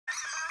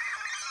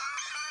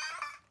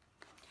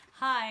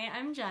Hi,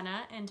 I'm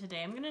Jenna, and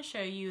today I'm going to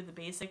show you the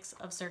basics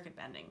of circuit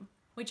bending,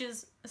 which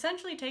is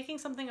essentially taking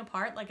something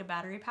apart like a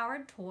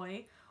battery-powered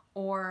toy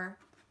or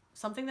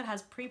something that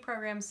has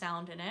pre-programmed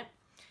sound in it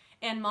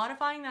and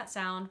modifying that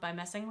sound by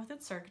messing with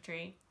its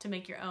circuitry to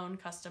make your own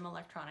custom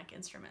electronic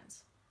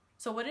instruments.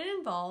 So what it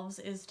involves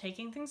is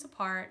taking things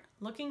apart,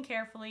 looking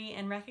carefully,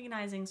 and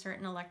recognizing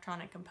certain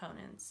electronic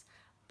components,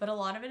 but a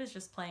lot of it is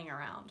just playing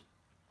around.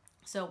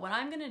 So what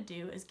I'm going to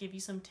do is give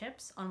you some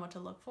tips on what to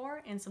look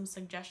for and some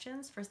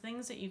suggestions for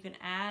things that you can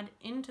add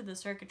into the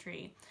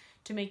circuitry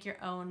to make your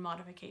own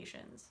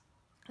modifications.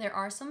 There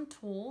are some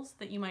tools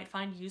that you might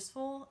find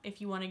useful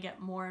if you want to get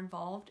more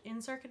involved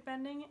in circuit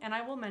bending, and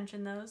I will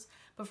mention those,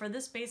 but for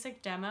this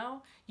basic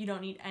demo, you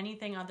don't need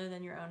anything other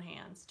than your own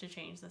hands to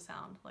change the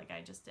sound like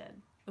I just did.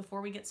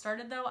 Before we get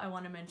started though, I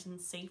want to mention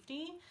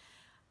safety.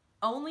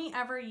 Only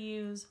ever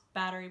use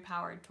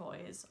battery-powered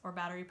toys or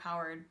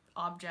battery-powered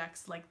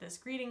objects like this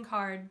greeting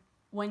card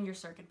when you're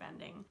circuit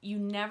bending. You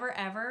never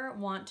ever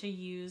want to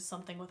use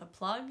something with a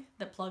plug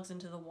that plugs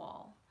into the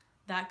wall.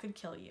 That could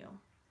kill you.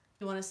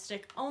 You want to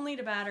stick only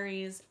to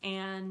batteries,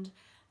 and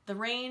the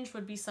range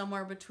would be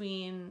somewhere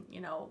between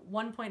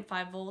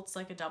 1.5 volts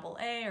like a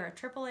AA or a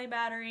AAA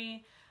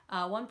battery,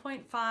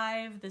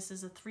 1.5, this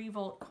is a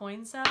 3-volt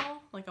coin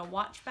cell like a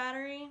watch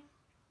battery,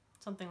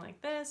 something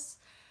like this.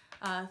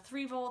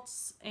 3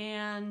 volts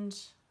and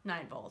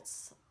 9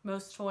 volts.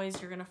 Most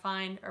toys you're going to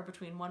find are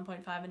between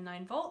 1.5 and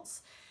 9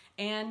 volts,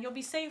 and you'll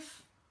be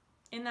safe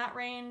in that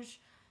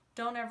range.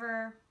 Don't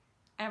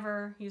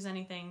ever use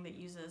anything that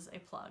uses a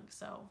plug.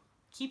 So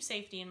keep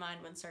safety in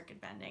mind when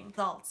circuit bending.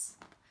 Results.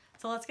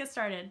 So let's get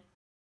started.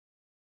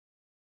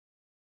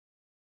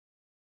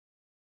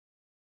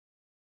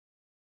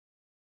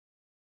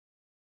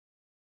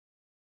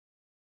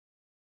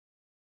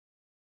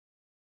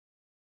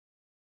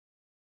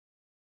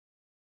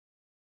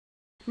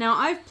 Now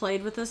I've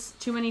played with this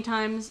too many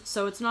times,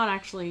 so it's not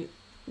actually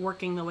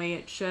working the way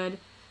it should,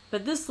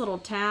 but this little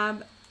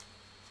tab,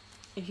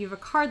 if you have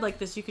a card like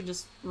this, you could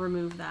just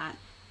remove that.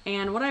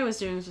 And what I was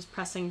doing was just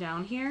pressing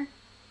down here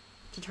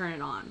to turn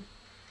it on.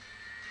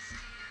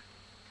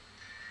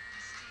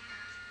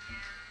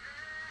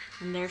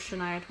 And there's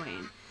Shania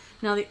Twain.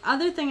 Now the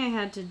other thing I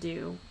had to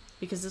do,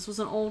 because this was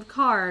an old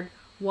card,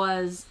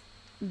 was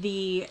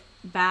the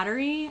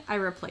battery I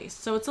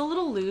replaced. So it's a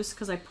little loose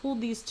because I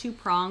pulled these two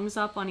prongs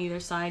up on either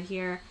side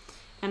here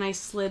and I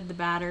slid the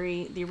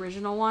battery, the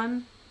original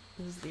one.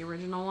 This is the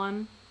original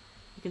one.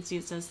 You can see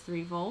it says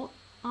 3 volt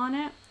on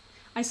it.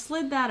 I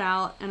slid that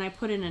out and I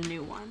put in a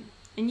new one.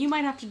 And you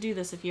might have to do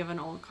this if you have an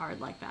old card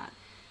like that.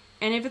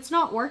 And if it's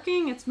not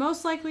working, it's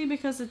most likely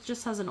because it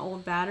just has an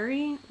old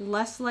battery,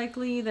 less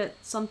likely that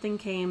something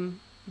came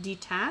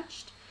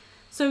detached.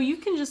 So you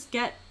can just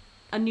get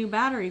a new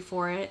battery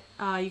for it.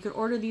 You could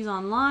order these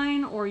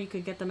online or you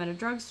could get them at a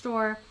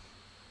drugstore.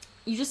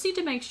 You just need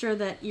to make sure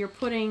that you're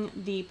putting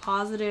the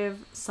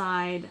positive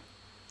side,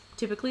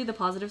 typically the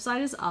positive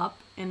side is up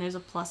and there's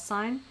a plus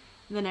sign.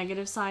 The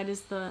negative side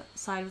is the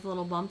side with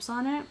little bumps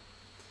on it.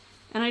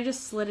 And I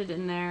just slid it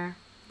in there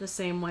the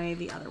same way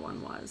the other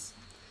one was.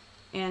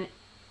 And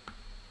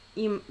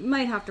you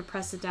might have to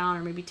press it down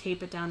or maybe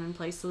tape it down in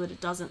place so that it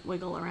doesn't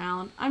wiggle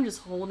around. I'm just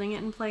holding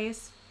it in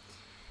place.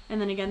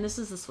 And then again, this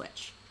is the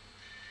switch.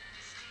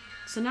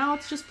 So now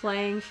it's just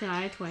playing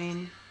Shania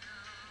Twain.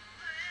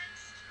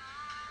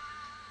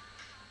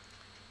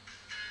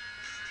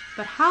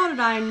 But how did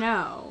I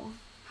know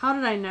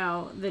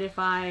that if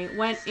I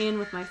went in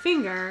with my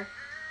finger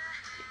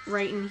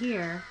right in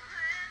here,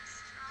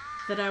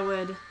 that I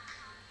would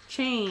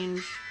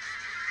change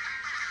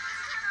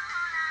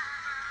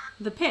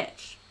the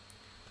pitch?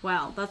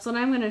 Well, that's what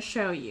I'm going to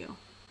show you.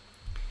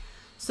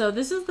 So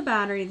this is the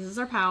battery, this is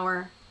our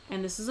power,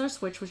 and this is our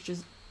switch, which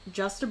is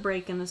just a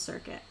break in the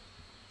circuit.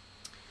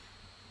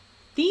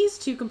 These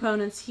two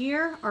components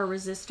here are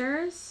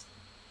resistors.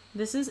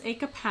 This is a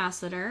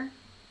capacitor,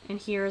 and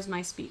here is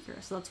my speaker.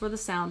 So that's where the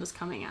sound is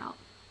coming out.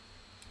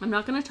 I'm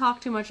not going to talk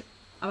too much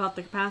about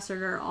the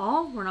capacitor at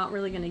all. We're not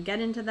really going to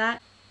get into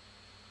that.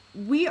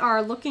 We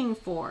are looking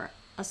for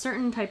a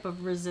certain type of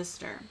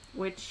resistor,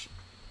 which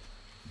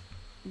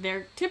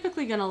they're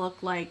typically going to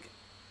look like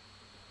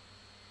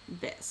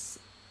this,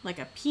 like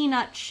a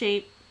peanut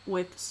shape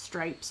with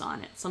stripes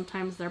on it.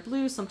 Sometimes they're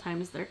blue,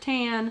 sometimes they're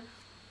tan.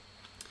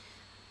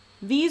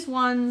 These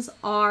ones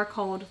are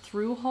called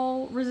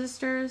through-hole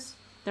resistors.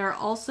 There are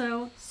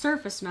also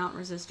surface mount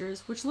resistors,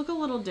 which look a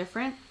little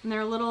different, and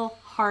they're a little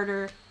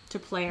harder to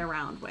play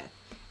around with.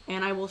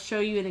 And I will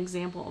show you an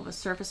example of a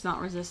surface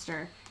mount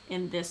resistor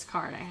in this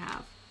card I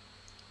have.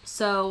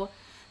 So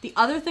the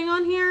other thing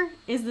on here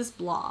is this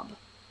blob.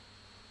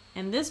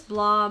 And this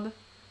blob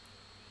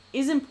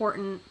is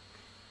important.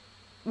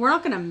 We're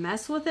not going to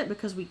mess with it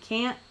because we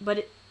can't,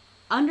 but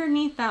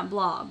underneath that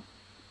blob,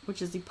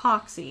 which is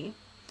epoxy,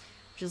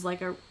 which is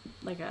like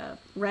a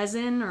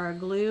resin or a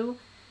glue,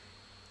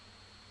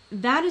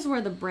 that is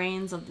where the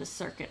brains of the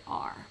circuit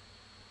are.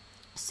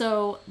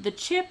 So the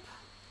chip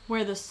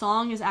where the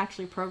song is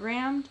actually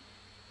programmed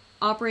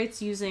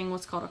operates using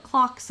what's called a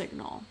clock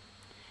signal.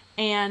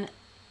 And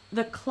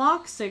the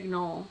clock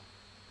signal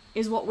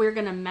is what we're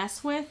going to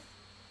mess with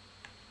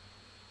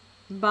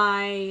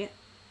by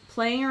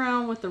playing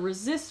around with the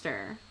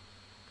resistor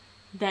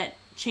that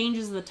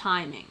changes the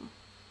timing.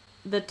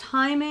 The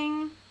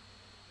timing,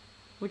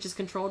 which is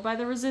controlled by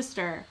the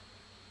resistor,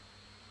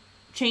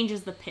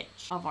 changes the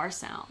pitch of our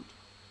sound.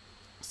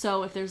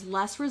 So if there's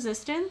less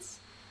resistance,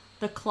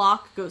 the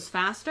clock goes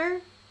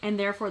faster, and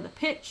therefore the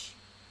pitch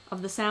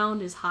of the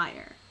sound is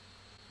higher.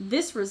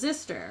 This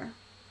resistor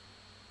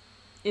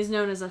is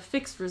known as a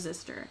fixed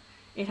resistor.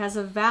 It has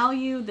a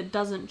value that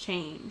doesn't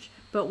change,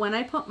 but when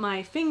I put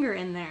my finger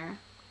in there,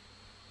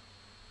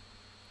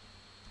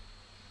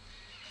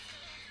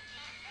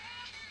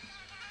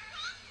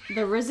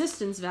 the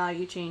resistance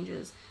value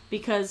changes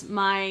because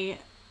my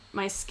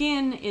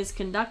skin is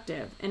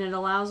conductive and it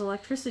allows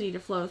electricity to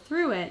flow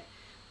through it,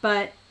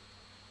 but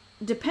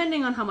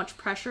depending on how much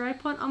pressure I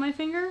put on my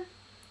finger,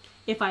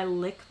 if I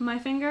lick my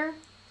finger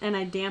and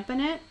I dampen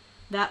it,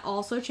 that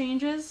also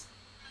changes.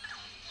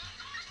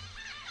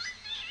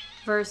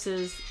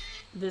 Versus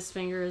this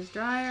finger is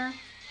drier,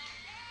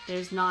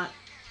 there's not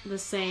the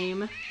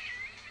same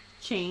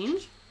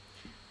change.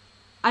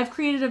 I've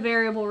created a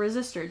variable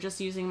resistor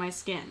just using my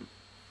skin.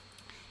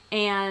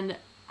 And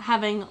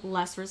having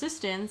less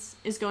resistance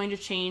is going to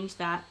change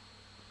that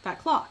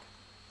clock.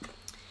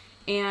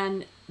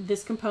 And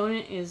this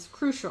component is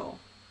crucial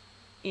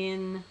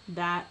in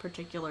that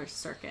particular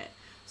circuit.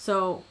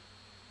 So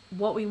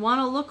what we want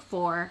to look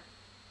for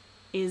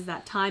is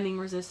that timing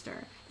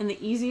resistor. And the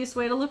easiest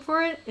way to look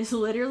for it is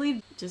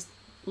literally just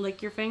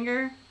lick your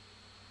finger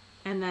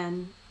and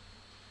then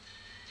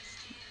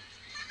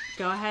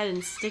go ahead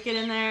and stick it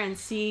in there and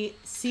see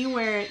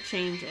where it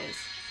changes.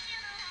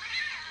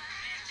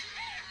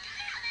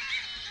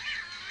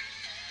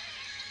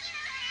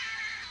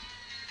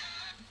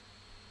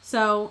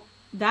 So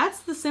that's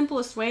the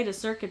simplest way to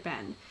circuit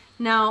bend.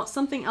 Now,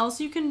 something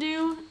else you can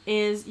do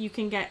is you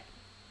can get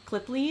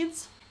clip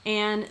leads.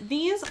 And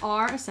these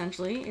are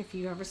essentially, if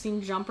you've ever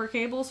seen jumper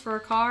cables for a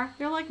car,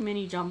 they're like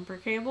mini jumper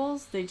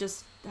cables. They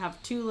just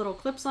have two little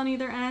clips on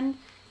either end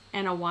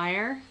and a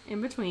wire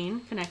in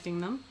between connecting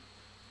them.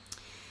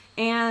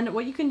 And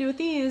what you can do with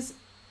these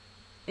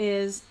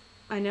is,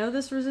 I know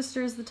this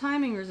resistor is the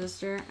timing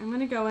resistor. I'm going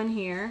to go in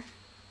here,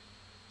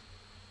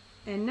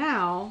 and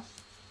now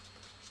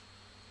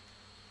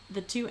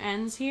the two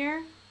ends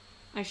here,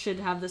 I should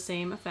have the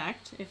same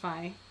effect if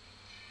I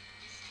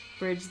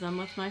bridge them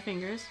with my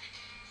fingers.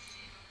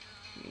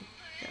 Let me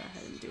go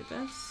ahead and do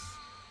this.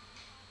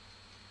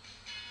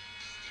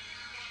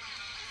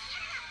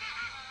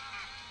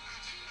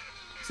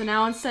 So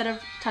now instead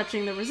of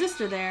touching the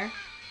resistor there,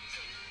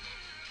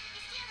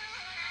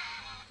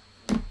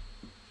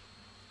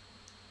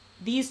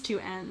 these two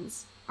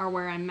ends are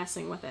where I'm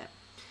messing with it.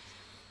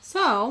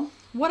 So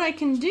what I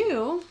can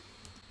do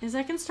is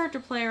I can start to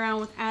play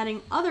around with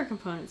adding other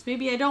components.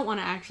 Maybe I don't want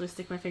to actually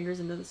stick my fingers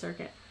into the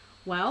circuit.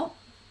 Well,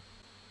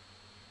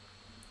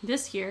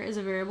 this here is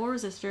a variable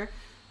resistor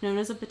known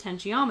as a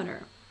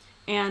potentiometer.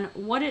 And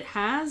what it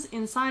has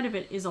inside of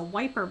it is a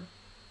wiper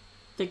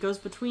that goes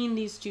between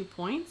these 2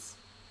 points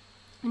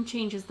and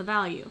changes the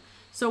value.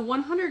 So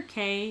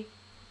 100K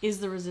is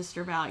the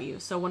resistor value.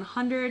 So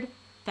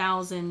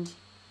 100,000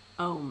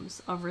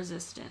 ohms of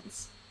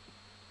resistance.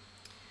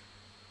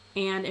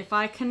 And if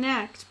I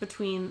connect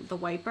between the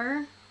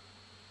wiper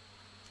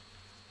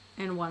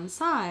and one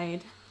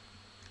side,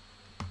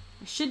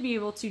 I should be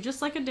able to,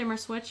 just like a dimmer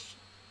switch,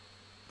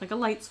 like a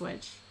light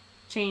switch,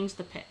 change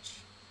the pitch.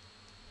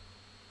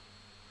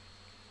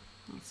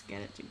 Let's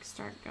get it to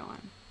start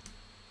going.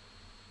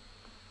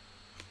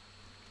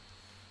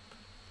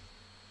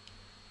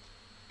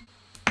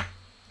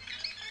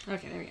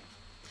 Okay, there we go.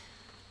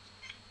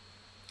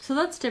 So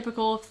that's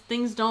typical. If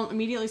things don't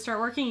immediately start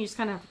working, you just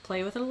kind of have to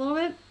play with it a little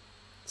bit.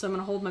 So I'm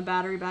going to hold my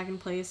battery back in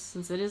place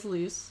since it is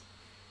loose.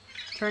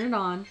 Turn it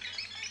on.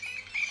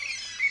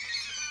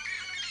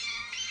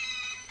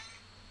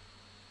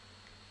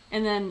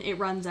 And then it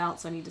runs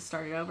out, so I need to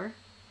start it over.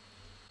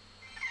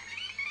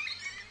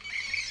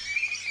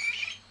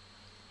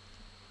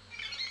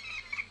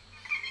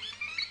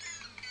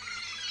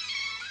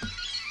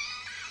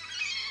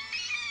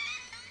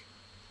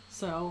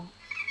 So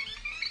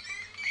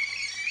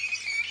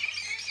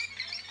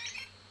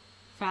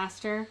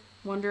faster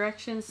one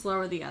direction,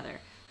 slower the other.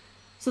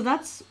 So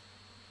that's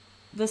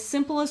the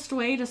simplest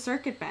way to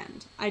circuit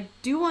bend. I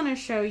do want to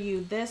show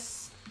you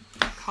this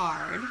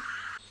card.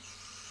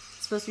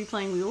 It's supposed to be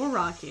playing We Will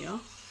Rock You.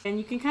 And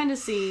you can kind of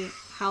see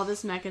how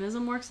this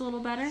mechanism works a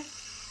little better.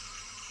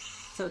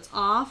 So it's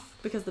off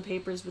because the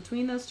paper is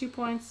between those 2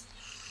 points,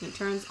 and it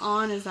turns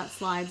on as that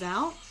slides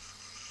out.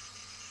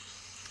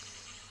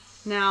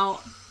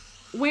 Now,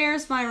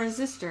 where's my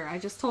resistor? I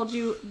just told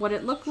you what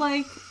it looked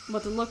like,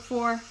 what to look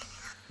for,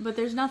 but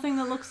there's nothing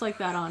that looks like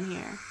that on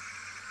here.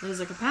 There's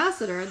a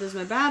capacitor, there's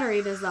my battery,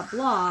 there's that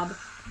blob.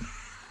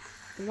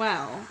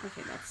 Well,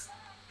 okay, let's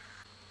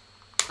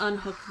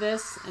unhook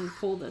this and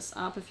pull this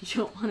up if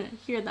you don't want to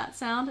hear that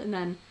sound, and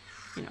then,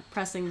 you know,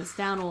 pressing this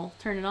down will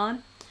turn it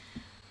on.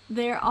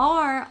 there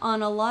are,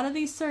 on a lot of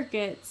these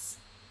circuits,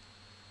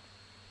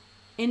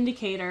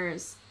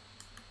 indicators.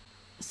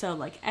 So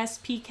like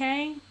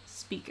SPK,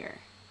 speaker.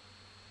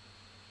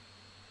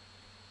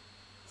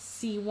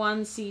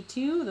 C1,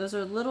 C2, those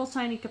are little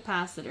tiny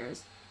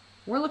capacitors.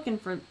 We're looking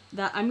for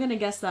that. I'm going to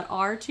guess that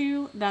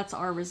R2, that's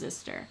our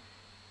resistor.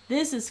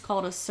 This is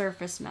called a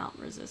surface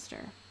mount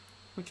resistor,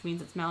 which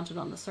means it's mounted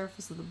on the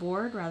surface of the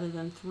board rather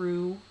than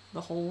through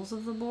the holes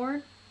of the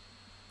board.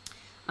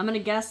 I'm going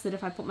to guess that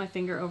if I put my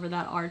finger over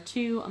that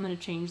R2, I'm going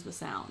to change the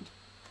sound.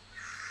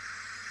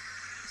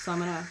 So I'm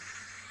going to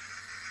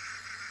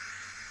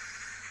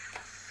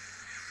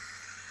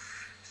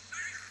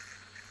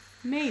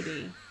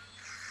maybe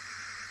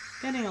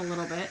getting a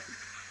little bit.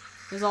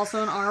 There's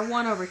also an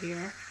R1 over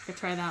here. I could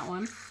try that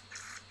one.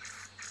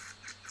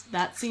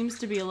 That seems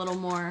to be a little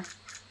more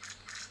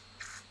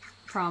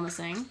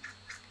promising.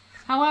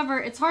 However,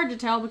 it's hard to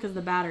tell because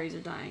the batteries are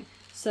dying.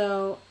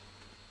 So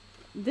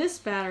this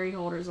battery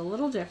holder is a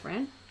little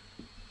different.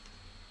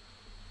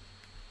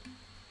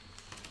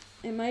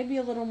 It might be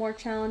a little more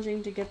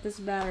challenging to get this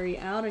battery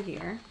out of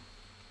here.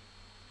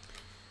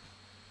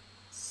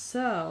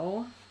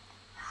 So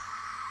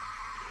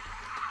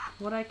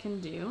what I can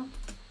do,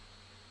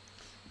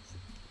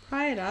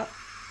 pry it up.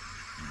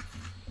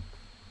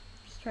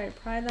 Just try to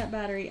pry that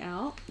battery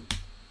out.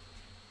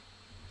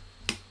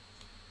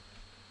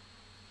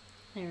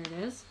 There it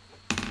is.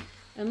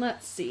 And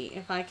let's see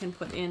if I can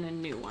put in a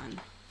new one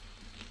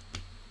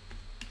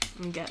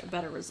and get a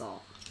better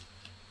result.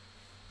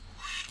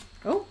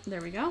 Oh,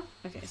 there we go.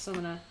 Okay, so I'm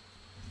gonna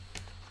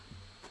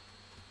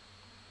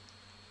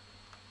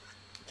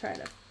try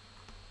to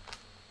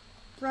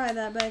pry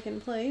that back in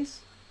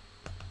place.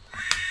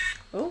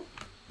 Oh.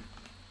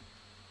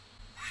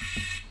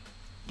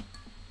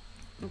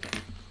 Okay.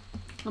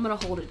 I'm gonna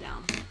hold it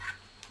down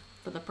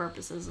for the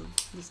purposes of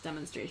this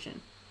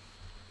demonstration.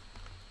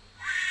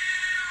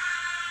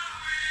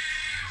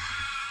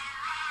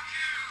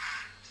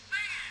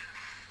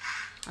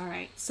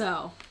 Alright,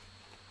 so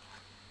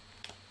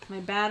my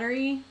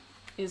battery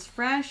is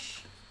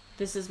fresh.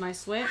 This is my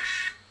switch.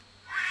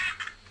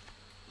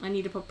 I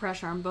need to put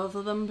pressure on both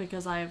of them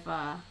because I've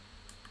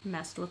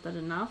messed with it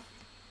enough.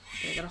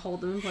 Okay, I gotta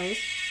hold them in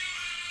place.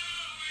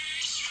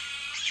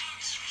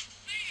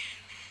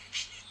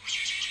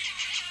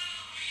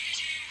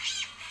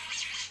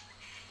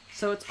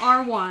 So it's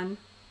R1.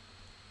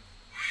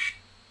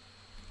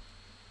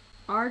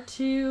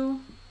 R2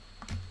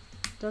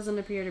 doesn't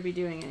appear to be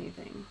doing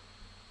anything.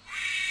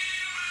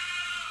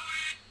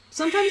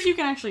 Sometimes you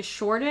can actually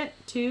short it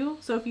too.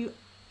 So if you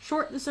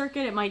short the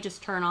circuit, it might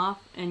just turn off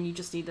and you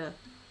just need to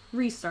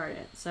restart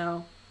it.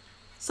 So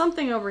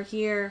something over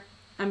here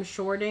I'm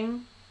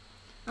shorting.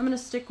 I'm going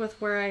to stick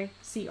with where I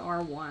see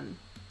R1.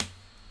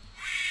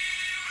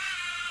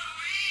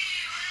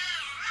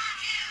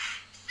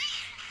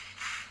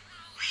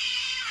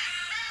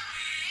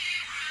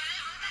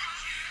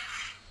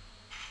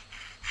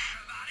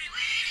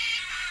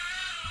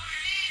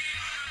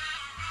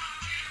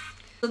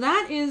 So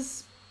that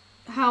is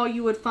how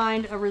you would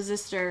find a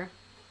resistor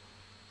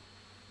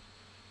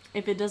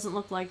if it doesn't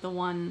look like the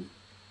one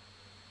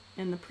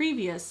in the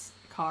previous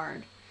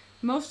card.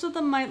 Most of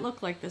them might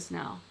look like this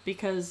now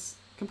because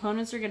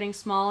components are getting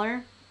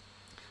smaller.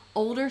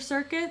 Older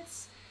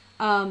circuits,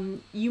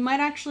 you might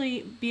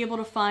actually be able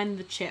to find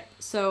the chip.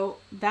 So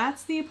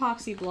that's the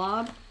epoxy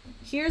blob.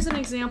 Here's an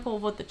example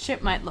of what the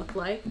chip might look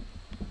like.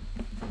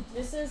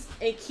 This is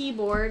a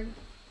keyboard,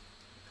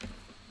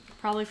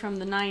 probably from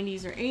the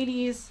 90s or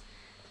 80s.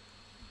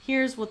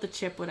 Here's what the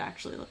chip would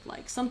actually look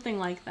like. Something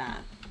like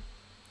that,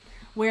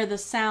 where the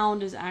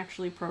sound is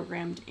actually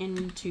programmed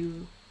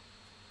into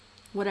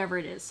whatever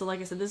it is. So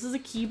like I said, this is a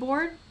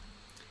keyboard.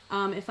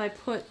 If I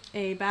put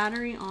a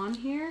battery on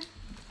here,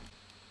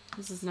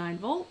 this is 9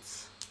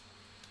 volts.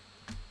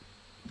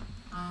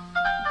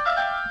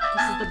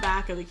 This is the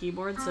back of the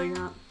keyboard, so you're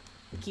not,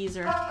 the keys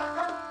are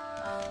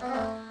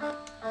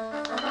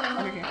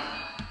under here.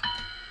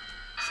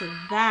 So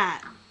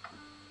that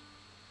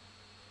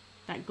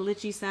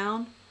glitchy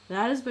sound,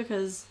 that is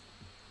because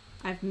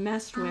I've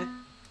messed with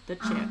the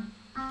chip.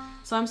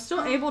 So I'm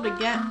still able to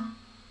get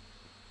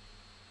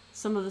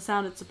some of the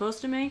sound it's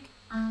supposed to make,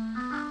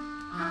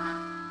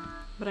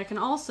 but I can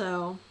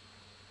also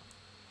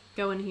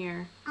go in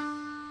here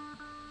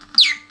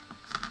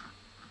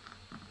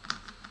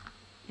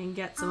and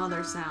get some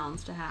other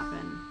sounds to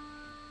happen.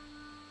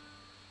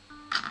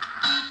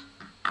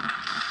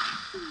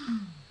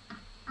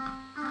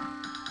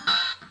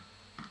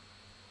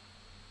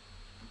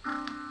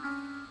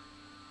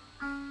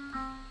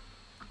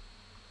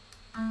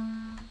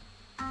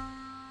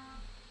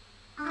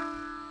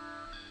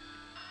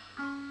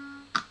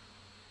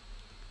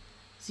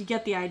 So you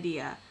get the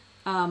idea.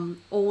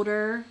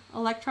 Older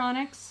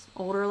electronic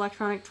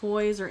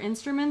toys or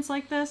instruments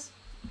like this,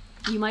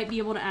 you might be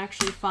able to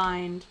actually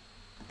find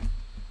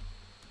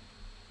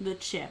the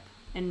chip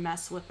and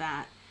mess with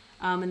that.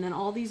 And then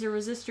all these are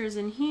resistors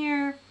in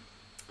here,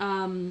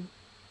 and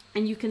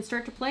you can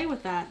start to play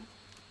with that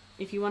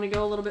if you want to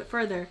go a little bit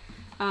further.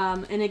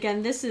 And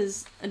again, this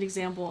is an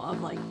example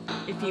of like,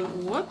 if you,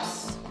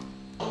 whoops.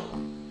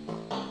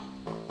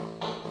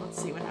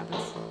 Let's see what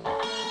happens.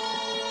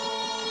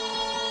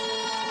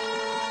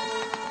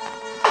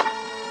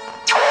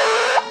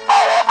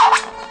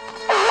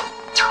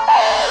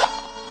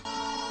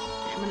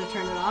 Okay, I'm gonna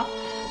turn it off.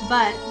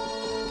 But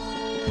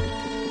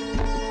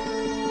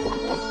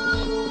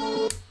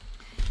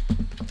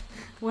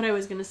what I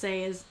was gonna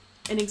say is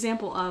an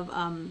example of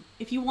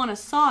if you want to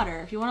solder,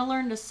 if you want to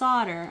learn to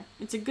solder,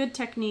 it's a good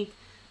technique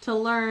to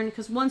learn,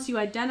 because once you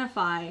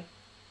identify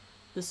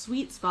the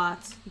sweet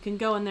spots, you can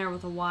go in there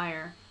with a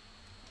wire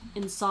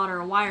and solder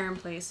a wire in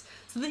place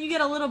so that you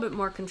get a little bit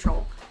more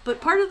control. But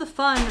part of the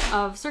fun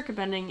of circuit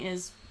bending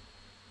is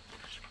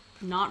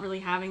not really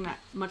having that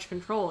much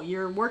control.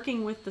 You're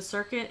working with the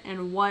circuit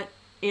and what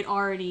it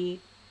already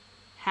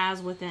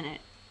has within it,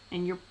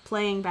 and you're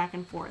playing back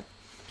and forth.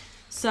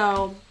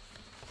 So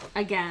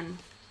again,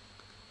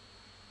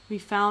 we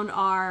found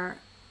our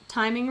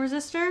timing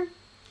resistor.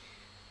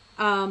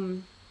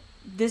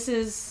 This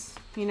is,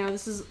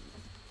 this is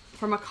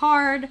from a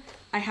card.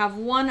 I have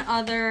one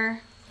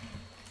other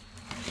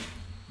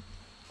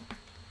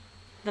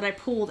that I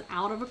pulled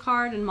out of a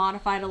card and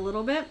modified a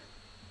little bit.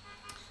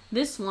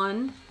 This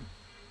one,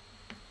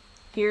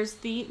 here's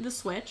the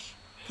switch,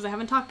 because I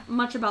haven't talked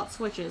much about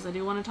switches. I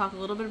do want to talk a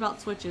little bit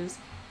about switches.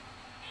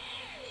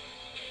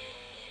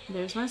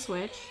 There's my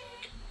switch.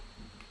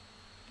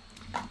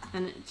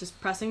 And just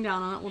pressing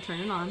down on it will turn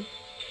it on.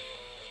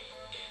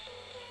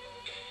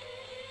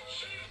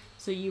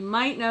 So you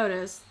might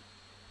notice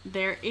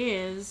there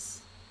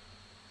is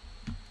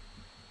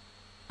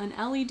an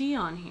LED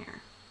on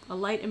here, a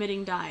light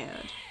emitting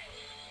diode.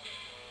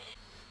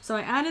 So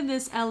I added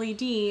this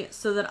LED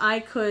so that I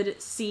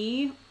could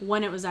see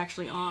when it was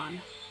actually on,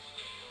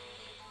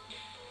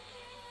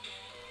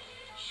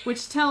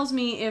 which tells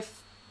me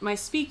if my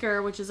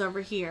speaker, which is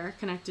over here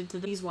connected to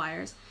these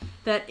wires,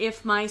 that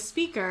if my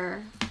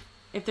speaker,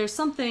 if there's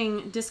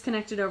something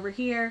disconnected over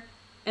here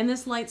and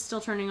this light's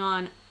still turning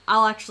on,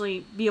 I'll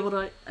actually be able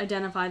to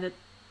identify that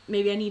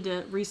maybe I need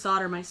to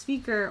resolder my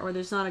speaker, or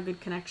there's not a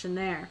good connection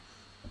there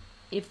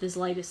if this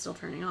light is still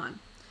turning on.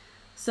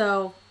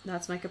 So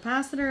that's my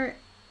capacitor.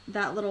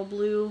 That little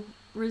blue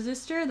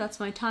resistor,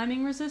 that's my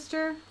timing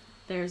resistor.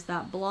 There's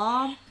that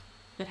blob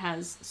that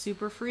has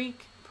Super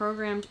Freak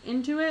programmed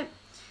into it.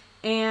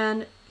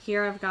 And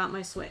here I've got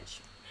my switch.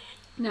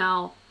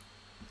 Now,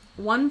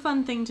 one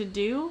fun thing to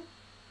do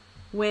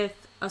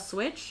with a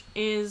switch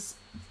is,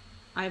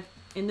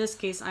 in this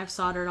case, I've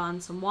soldered on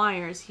some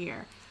wires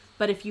here.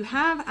 But if you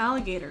have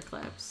alligator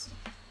clips,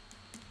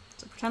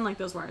 so pretend like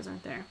those wires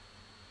aren't there,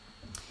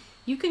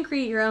 you can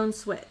create your own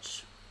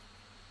switch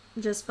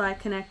just by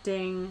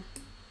connecting.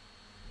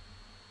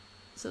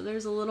 So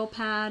there's a little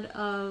pad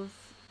of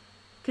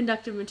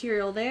conductive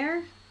material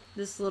there.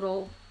 This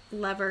little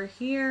lever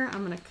here,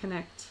 I'm going to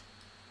connect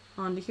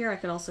onto here. I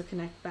could also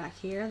connect back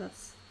here.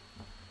 That's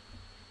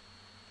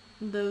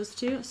those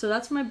two. So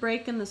that's my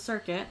break in the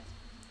circuit.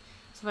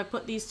 So if I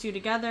put these two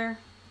together,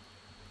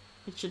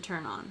 it should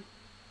turn on.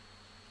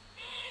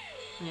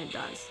 And it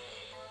does.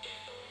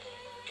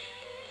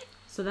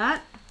 So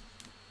that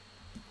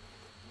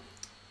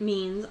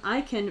means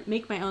I can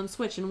make my own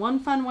switch. And one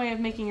fun way of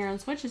making your own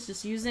switch is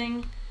just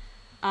using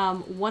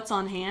what's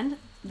on hand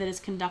that is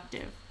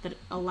conductive, that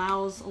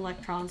allows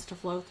electrons to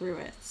flow through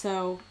it.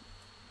 So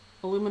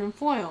aluminum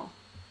foil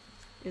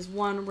is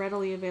one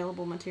readily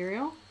available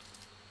material.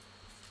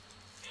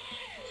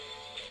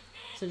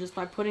 So just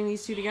by putting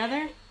these two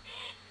together,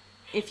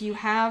 if you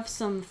have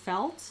some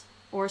felt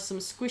or some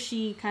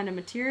squishy kind of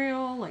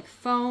material like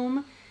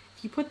foam,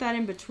 if you put that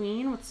in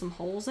between with some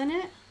holes in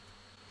it,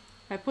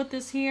 if I put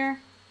this here,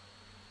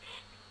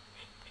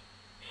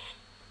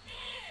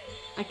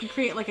 I can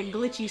create like a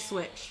glitchy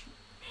switch.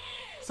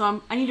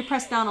 So I need to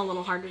press down a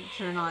little harder to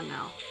turn on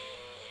now.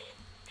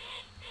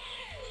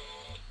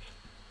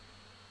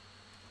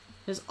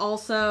 There's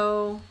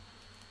also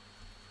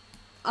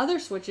other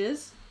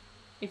switches.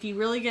 If you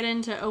really get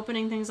into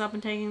opening things up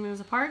and taking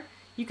things apart,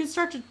 you can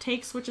start to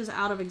take switches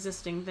out of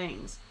existing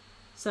things.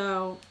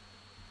 So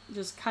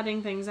just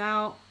cutting things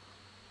out.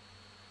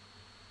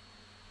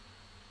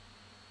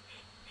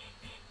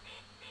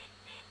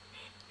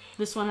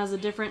 This one has a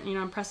different,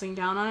 I'm pressing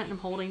down on it and I'm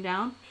holding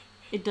down.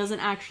 It doesn't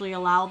actually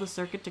allow the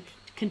circuit to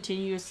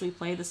continuously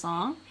play the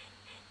song.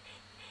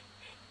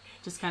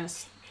 Just kind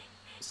of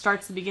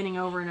starts the beginning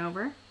over and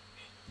over.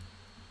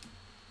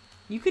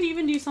 You could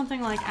even do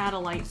something like add a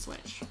light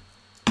switch.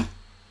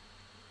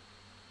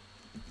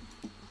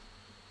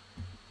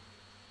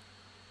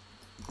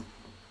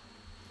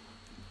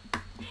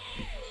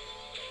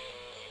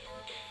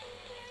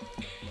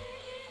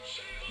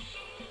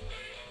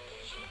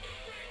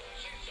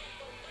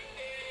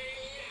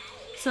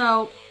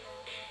 So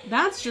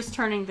that's just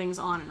turning things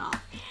on and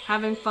off,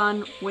 having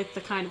fun with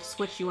the kind of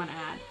switch you want to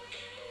add.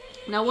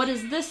 Now what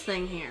is this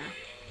thing here?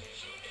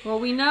 Well,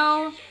 we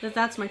know that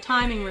that's my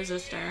timing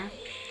resistor.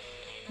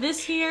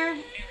 This here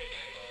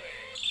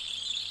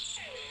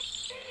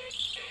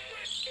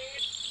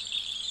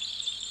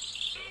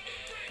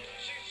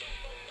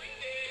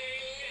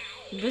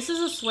this is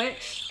a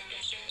switch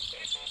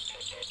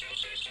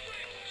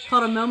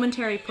called a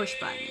momentary push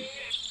button,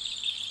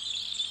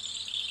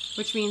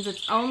 which means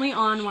it's only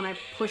on when I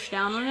push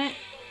down on it,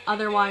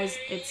 otherwise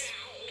it's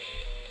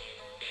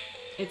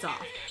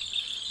off.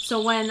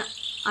 So when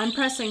I'm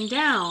pressing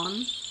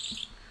down,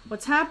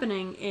 what's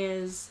happening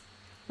is,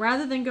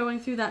 rather than going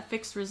through that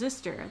fixed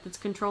resistor that's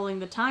controlling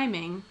the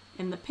timing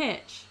and the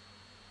pitch,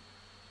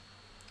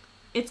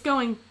 it's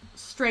going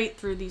straight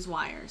through these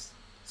wires.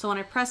 So when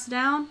I press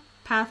down,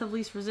 path of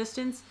least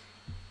resistance,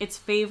 it's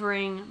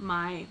favoring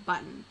my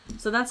button.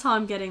 So that's how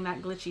I'm getting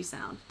that glitchy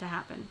sound to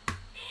happen.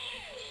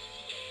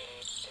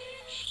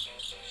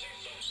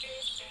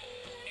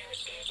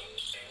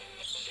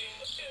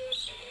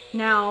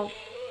 Now,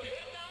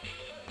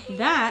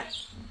 that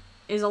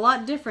is a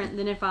lot different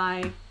than if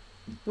I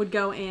would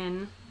go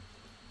in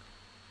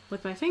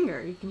with my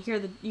finger. You can hear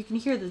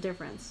the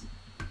difference.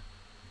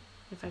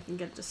 If I can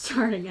get it to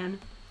start again.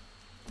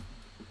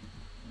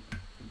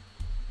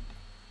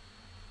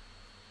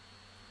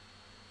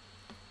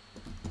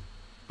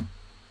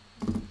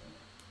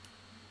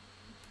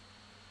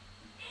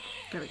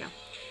 There we go.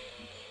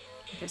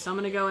 Okay, so I'm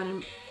gonna go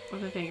in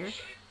with my finger.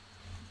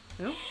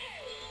 Oh.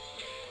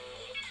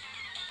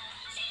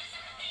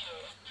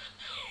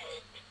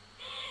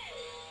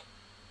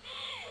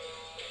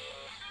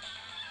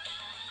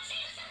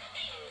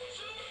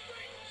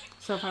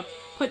 So if I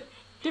put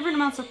different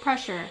amounts of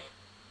pressure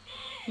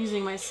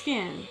using my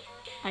skin,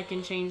 I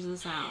can change the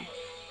sound.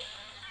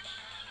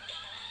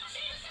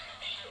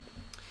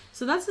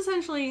 So that's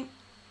essentially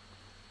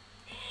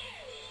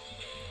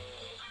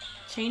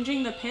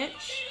changing the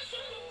pitch,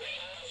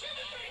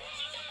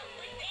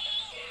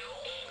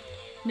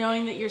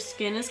 knowing that your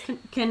skin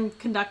can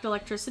conduct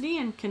electricity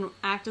and can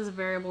act as a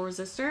variable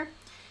resistor.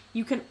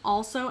 You can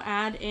also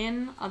add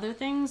in other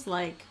things,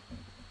 like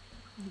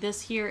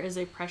this here is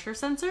a pressure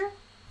sensor.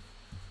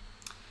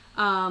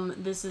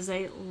 This is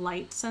a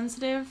light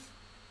sensitive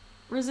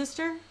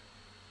resistor.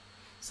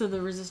 So the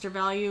resistor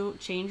value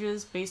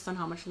changes based on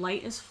how much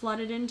light is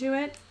flooded into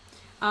it.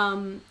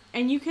 And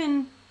you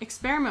can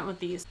experiment with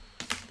these.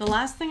 The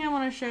last thing I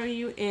want to show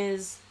you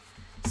is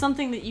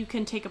something that you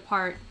can take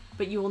apart,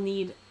 but you will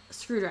need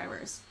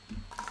screwdrivers.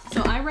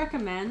 So I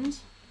recommend,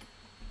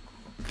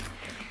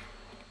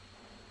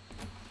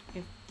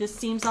 if this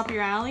seems up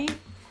your alley,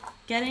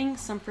 getting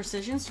some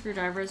precision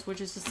screwdrivers,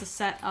 which is just a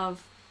set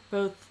of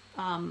both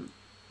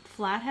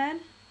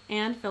flathead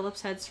and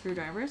Phillips head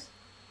screwdrivers.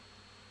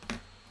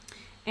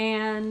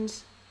 And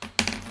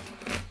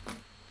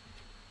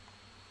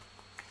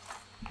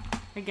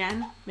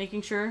again,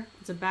 making sure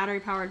it's a battery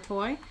powered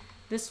toy.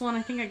 This one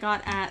I think I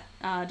got at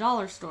a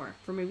dollar store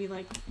for maybe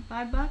like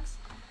 $5.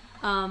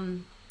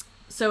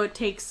 So it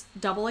takes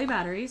AA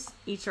batteries.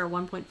 Each are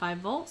 1.5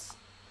 volts.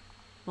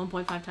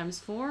 1.5 times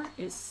 4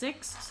 is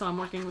 6. So I'm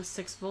working with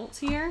 6 volts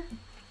here.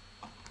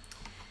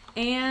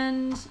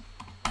 And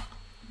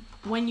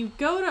when you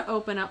go to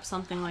open up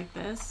something like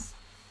this,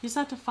 you just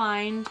have to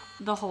find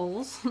the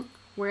holes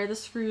where the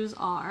screws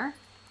are.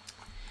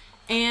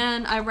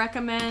 And I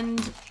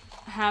recommend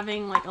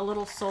having like a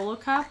little solo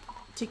cup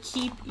to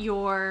keep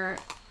your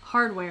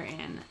hardware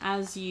in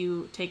as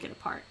you take it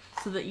apart,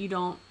 so that you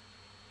don't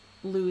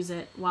lose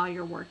it while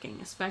you're working,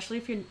 especially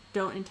if you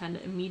don't intend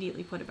to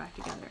immediately put it back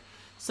together.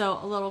 So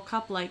a little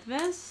cup like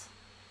this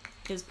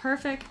is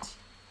perfect,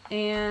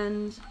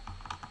 and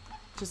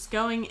just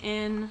going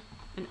in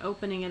and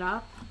opening it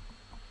up,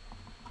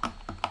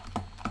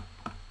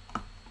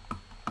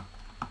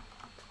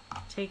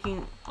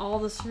 taking all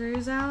the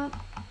screws out.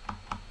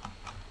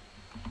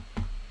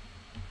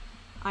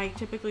 I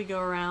typically go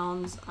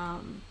around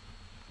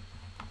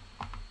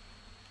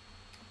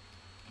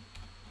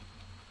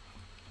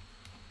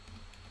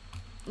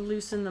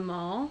loosen them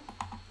all,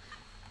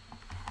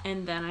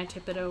 and then I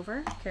tip it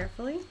over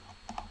carefully.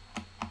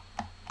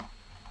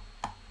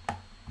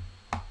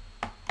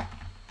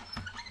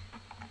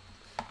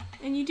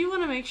 And you do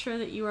want to make sure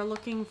that you are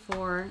looking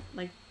for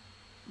like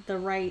the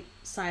right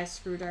size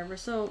screwdriver.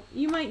 So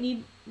you might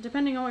need,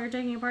 depending on what you're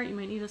taking apart, you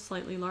might need a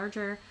slightly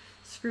larger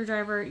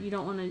screwdriver. You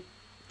don't want to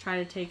try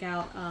to take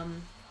out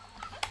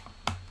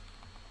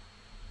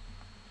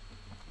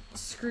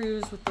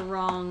screws with the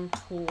wrong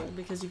tool,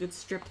 because you could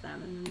strip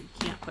them and then you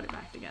can't put it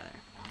back together.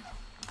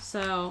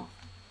 So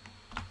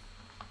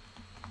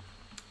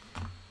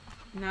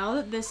now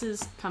that this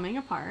is coming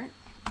apart,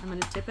 I'm going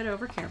to tip it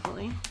over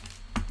carefully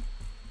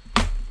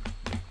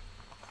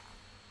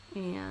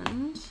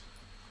and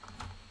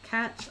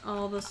catch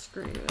all the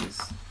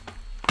screws.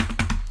 There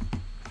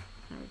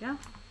we go.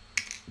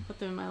 Put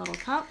them in my little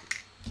cup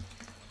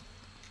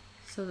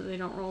so that they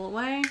don't roll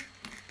away.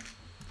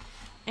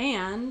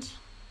 And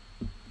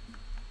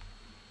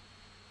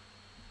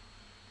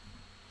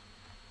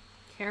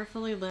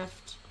carefully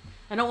lift.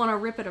 I don't want to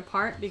rip it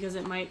apart because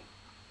it might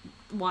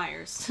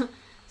wires.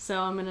 So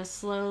I'm going to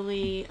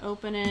slowly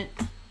open it,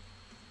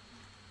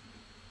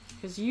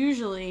 because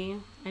usually,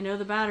 I know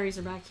the batteries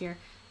are back here,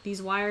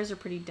 these wires are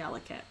pretty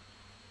delicate.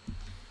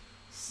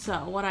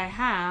 So what I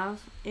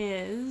have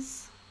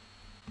is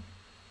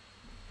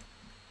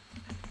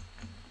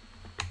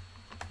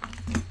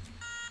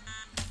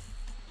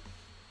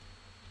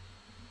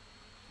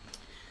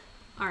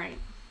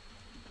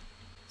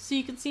So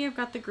you can see I've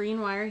got the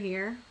green wire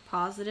here,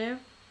 positive,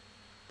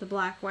 the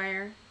black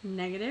wire,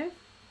 negative.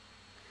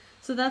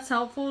 So that's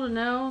helpful to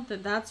know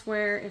that that's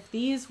where, if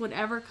these would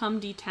ever come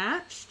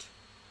detached,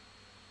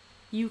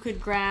 you could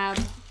grab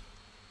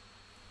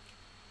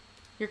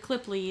your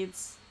clip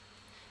leads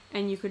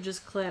and you could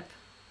just clip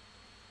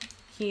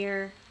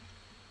here.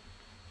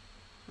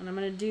 And I'm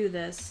going to do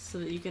this so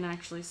that you can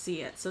actually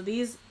see it. So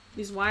these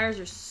wires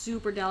are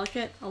super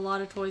delicate. A lot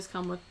of toys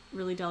come with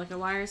really delicate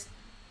wires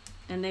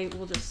and they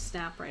will just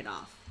snap right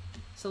off.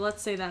 So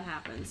let's say that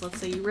happens. Let's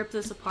say you rip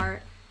this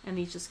apart and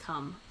these just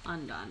come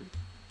undone.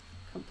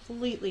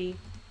 Completely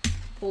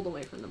pulled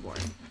away from the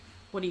board.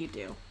 What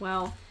do?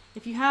 Well,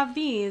 if you have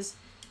these,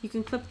 you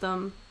can clip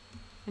them.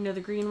 I know the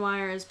green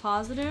wire is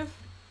positive.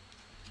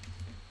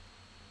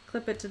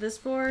 Clip it to this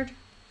board.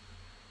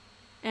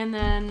 And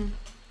then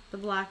the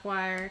black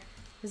wire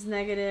is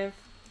negative.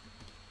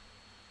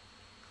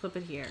 Clip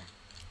it here.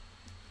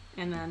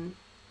 And then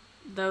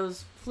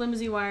those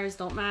flimsy wires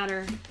don't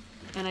matter,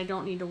 and I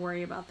don't need to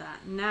worry about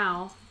that.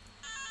 Now,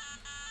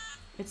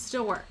 it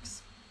still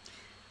works.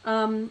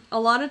 A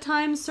lot of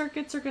times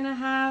circuits are going to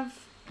have,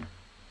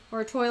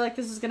 or a toy like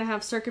this is going to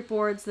have circuit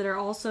boards that are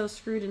also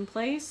screwed in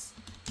place.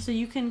 So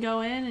you can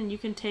go in and you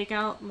can take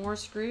out more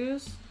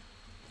screws.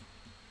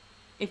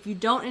 If you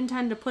don't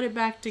intend to put it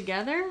back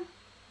together,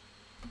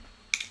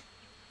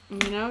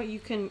 you know, you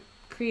can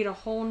create a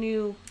whole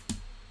new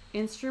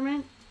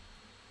instrument.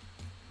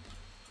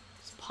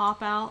 Just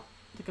pop out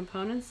the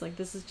components. Like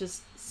this is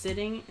just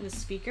sitting in a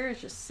speaker.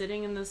 It's just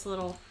sitting in this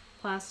little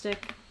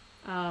plastic,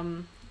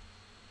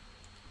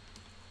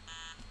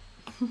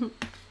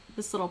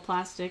 this little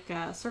plastic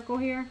circle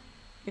here.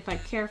 If I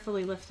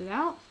carefully lift it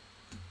out,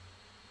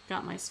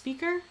 got my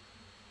speaker.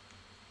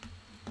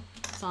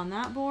 It's on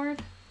that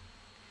board.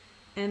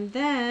 And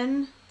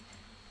then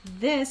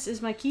this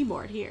is my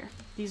keyboard here.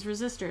 These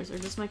resistors are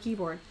just my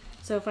keyboard.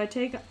 So if I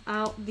take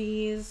out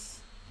these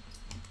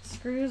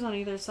screws on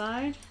either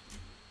side,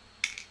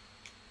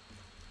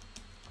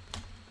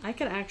 I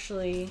could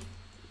actually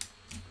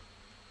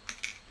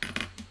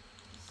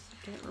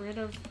get rid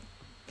of,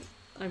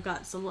 I've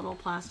got some little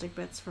plastic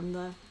bits from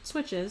the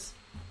switches.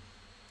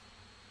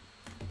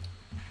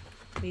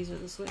 These are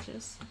the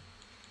switches.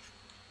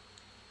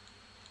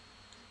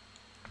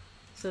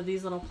 So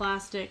these little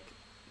plastic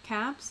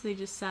caps, they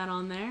just sat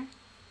on there.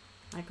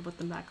 I could put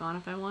them back on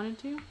if I wanted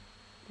to,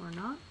 or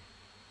not.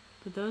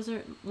 But those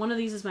are, one of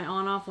these is my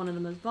on-off, one of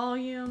them is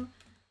volume.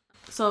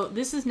 So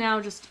this is now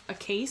just a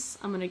case.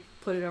 I'm going to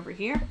put it over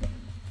here.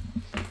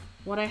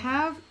 What I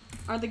have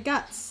are the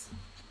guts.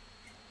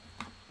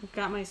 I've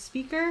got my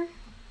speaker.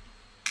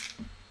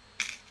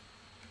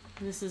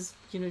 This is,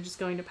 you know, just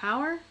going to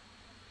power.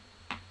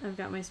 I've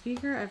got my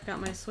speaker. I've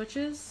got my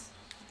switches.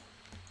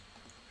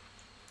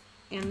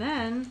 And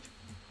then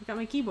I've got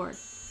my keyboard.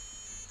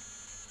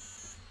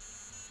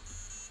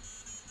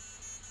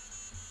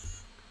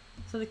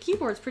 So the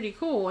keyboard's pretty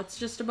cool. It's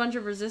just a bunch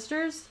of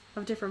resistors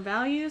of different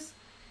values.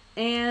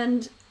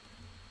 And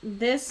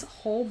this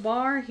whole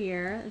bar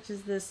here, which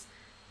is this,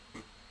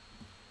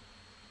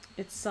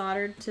 it's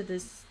soldered to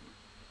this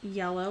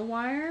yellow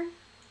wire.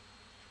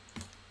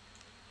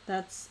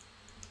 That's,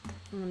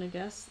 I'm gonna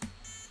guess,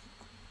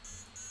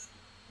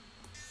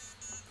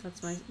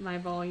 that's my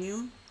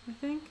volume, I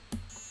think.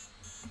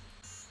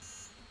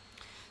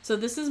 So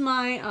this is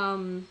my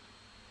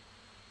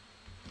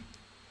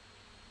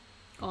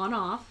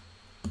on-off.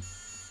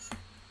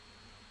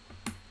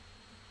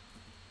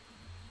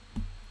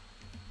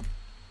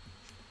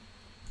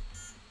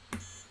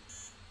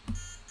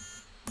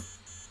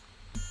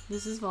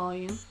 This is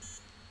volume.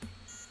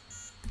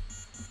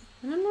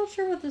 And I'm not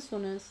sure what this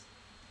one is.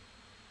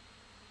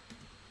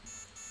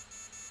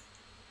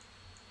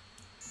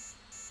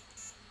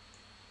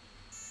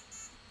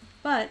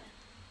 But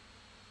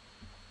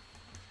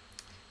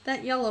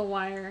that yellow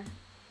wire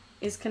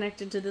is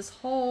connected to this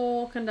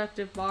whole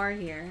conductive bar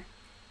here.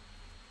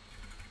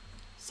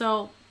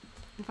 So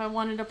if I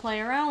wanted to play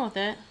around with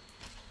it,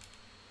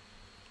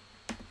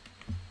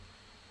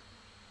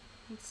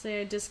 let's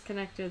say I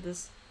disconnected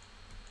this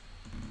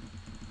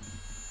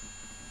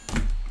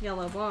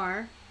yellow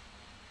bar,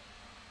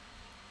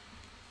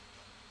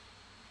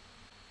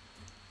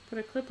 put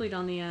a clip lead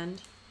on the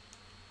end.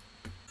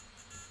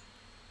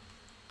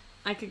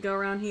 I could go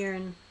around here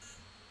and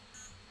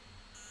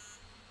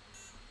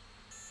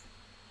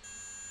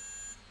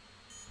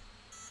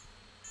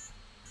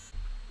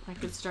I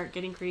could start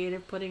getting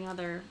creative, putting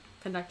other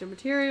conductive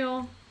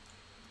material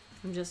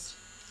and just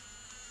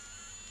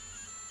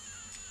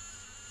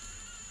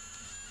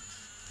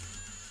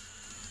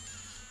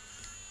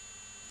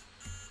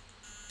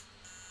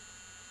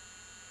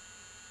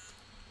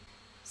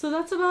so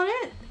that's about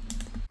it.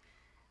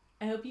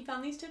 I hope you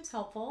found these tips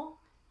helpful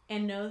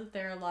and know that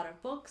there are a lot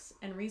of books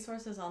and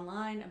resources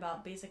online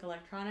about basic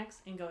electronics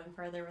and going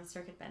further with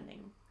circuit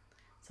bending.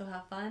 So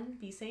have fun,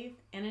 be safe,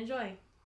 and enjoy!